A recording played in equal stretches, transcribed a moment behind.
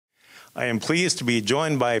I am pleased to be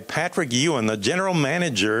joined by Patrick Ewan, the General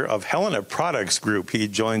Manager of Helena Products Group. He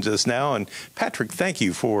joins us now. And Patrick, thank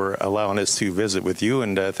you for allowing us to visit with you,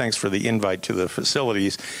 and thanks for the invite to the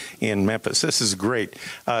facilities in Memphis. This is great.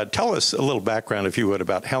 Tell us a little background, if you would,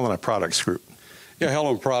 about Helena Products Group. Yeah,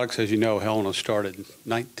 Helena Products, as you know, Helena started in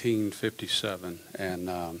 1957,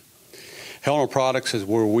 and Helena Products is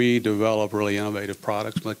where we develop really innovative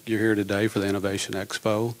products, like you're here today for the Innovation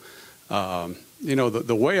Expo. You know,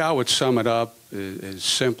 the way I would sum it up is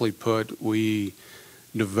simply put, we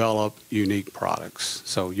develop unique products.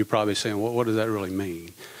 So you're probably saying, well, what does that really mean?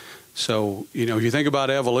 So, you know, if you think about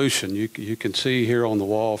evolution, you can see here on the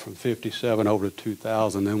wall from 57 over to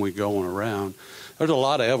 2000, then we go on around. There's a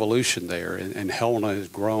lot of evolution there, and Helena has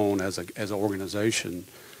grown as an organization.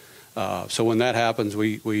 So when that happens,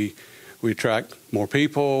 we attract more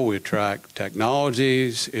people, we attract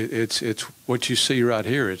technologies. It's what you see right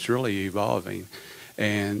here. It's really evolving.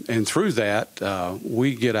 And through that,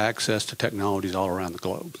 we get access to technologies all around the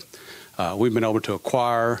globe. We've been able to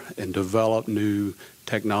acquire and develop new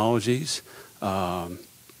technologies. Probably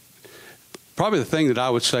the thing that I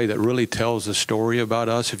would say that really tells the story about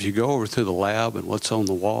us, if you go over to the lab and what's on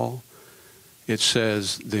the wall, it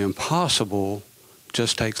says the impossible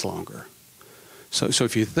just takes longer. So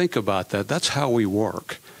if you think about that, that's how we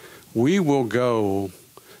work. We will go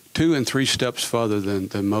 2 and 3 steps further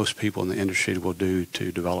than most people in the industry will do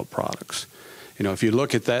to develop products. You know, if you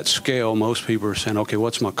look at that scale, most people are saying, okay,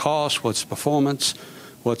 what's my cost? What's the performance?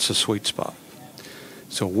 What's the sweet spot?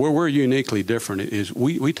 So where we're uniquely different is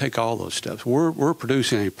we take all those steps. We're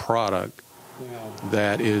producing a product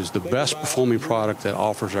that is the best performing product that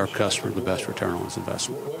offers our customer the best return on its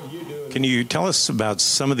investment. Can you tell us about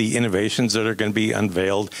some of the innovations that are going to be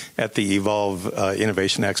unveiled at the Evolve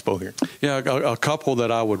Innovation Expo here? Yeah, a couple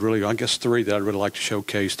that I would really, I guess 3 that I'd really like to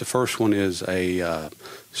showcase. The first one is a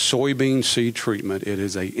soybean seed treatment. It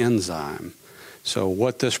is an enzyme. So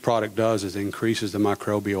what this product does is increases the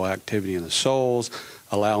microbial activity in the soils,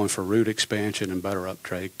 allowing for root expansion and better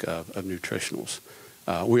uptake of nutritionals.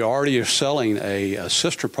 We already are selling a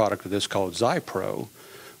sister product of this called Zypro,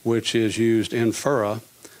 which is used in furrow.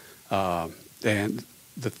 And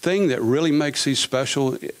the thing that really makes these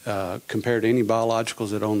special compared to any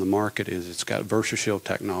biologicals that are on the market is it's got VersaShield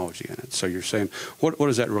technology in it. So you're saying, what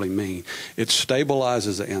does that really mean? It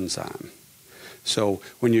stabilizes the enzyme. So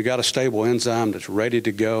when you got a stable enzyme that's ready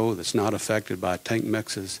to go, that's not affected by tank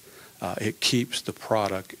mixes, it keeps the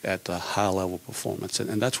product at the high level performance.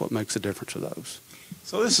 And that's what makes the difference of those.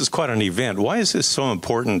 So this is quite an event. Why is this so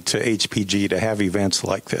important to HPG to have events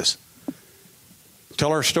like this?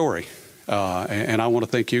 Tell our story. And I want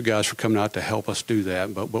to thank you guys for coming out to help us do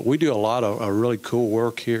that. But we do a lot of really cool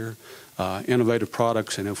work here, innovative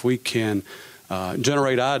products. And if we can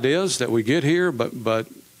generate ideas that we get here, but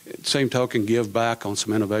same token, give back on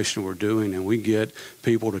some innovation we're doing, and we get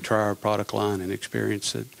people to try our product line and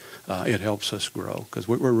experience it, it helps us grow, because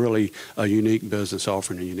we're really a unique business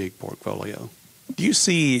offering a unique portfolio. Do you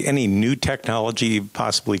see any new technology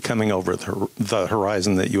possibly coming over the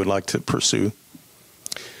horizon that you would like to pursue?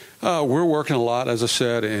 We're working a lot, as I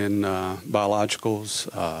said, in biologicals.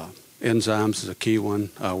 Enzymes is a key one.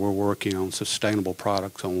 We're working on sustainable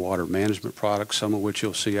products, on water management products, some of which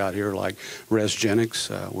you'll see out here, like resgenics,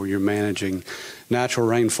 where you're managing natural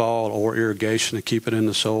rainfall or irrigation to keep it in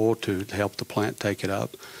the soil to help the plant take it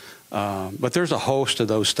up. But there's a host of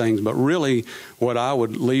those things. But really, what I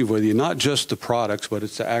would leave with you, not just the products, but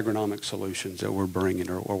it's the agronomic solutions that we're bringing,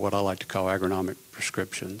 or what I like to call agronomic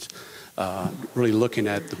prescriptions. Really looking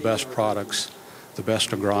at the best products, the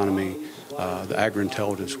best agronomy, the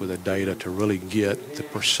agri-intelligence with the data to really get the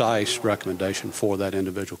precise recommendation for that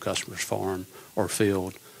individual customer's farm or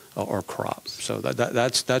field or crop. So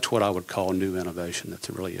that's what I would call new innovation that's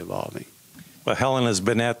really evolving. Well, Helena's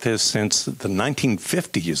been at this since the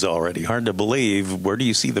 1950s already. Hard to believe. Where do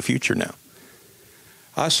you see the future now?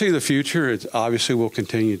 I see the future. It obviously will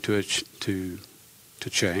continue to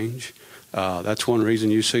change. That's one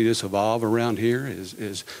reason you see this evolve around here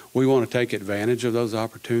is we want to take advantage of those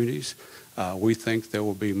opportunities. We think there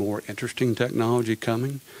will be more interesting technology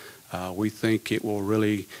coming. We think it will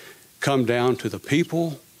really come down to the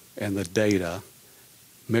people and the data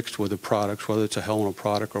mixed with the products, whether it's a Helena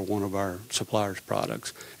product or one of our suppliers'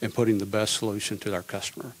 products, and putting the best solution to our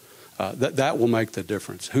customer. That will make the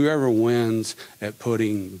difference. Whoever wins at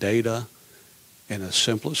putting data in the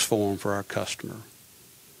simplest form for our customer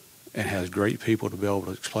and has great people to be able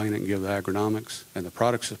to explain it and give the agronomics and the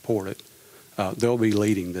products support it, they'll be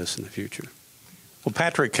leading this in the future. Well,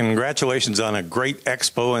 Patrick, congratulations on a great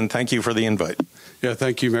expo, and thank you for the invite. Yeah,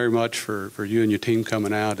 thank you very much for you and your team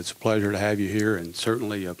coming out. It's a pleasure to have you here, and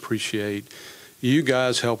certainly appreciate you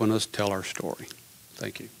guys helping us tell our story.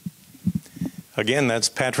 Thank you. Again, that's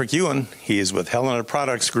Patrick Ewan. He is with Helena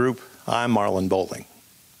Products Group. I'm Marlon Bowling.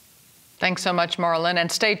 Thanks so much, Marlon.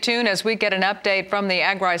 And stay tuned as we get an update from the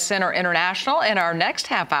Agri-Center International in our next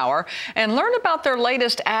half hour and learn about their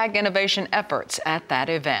latest ag innovation efforts at that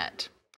event.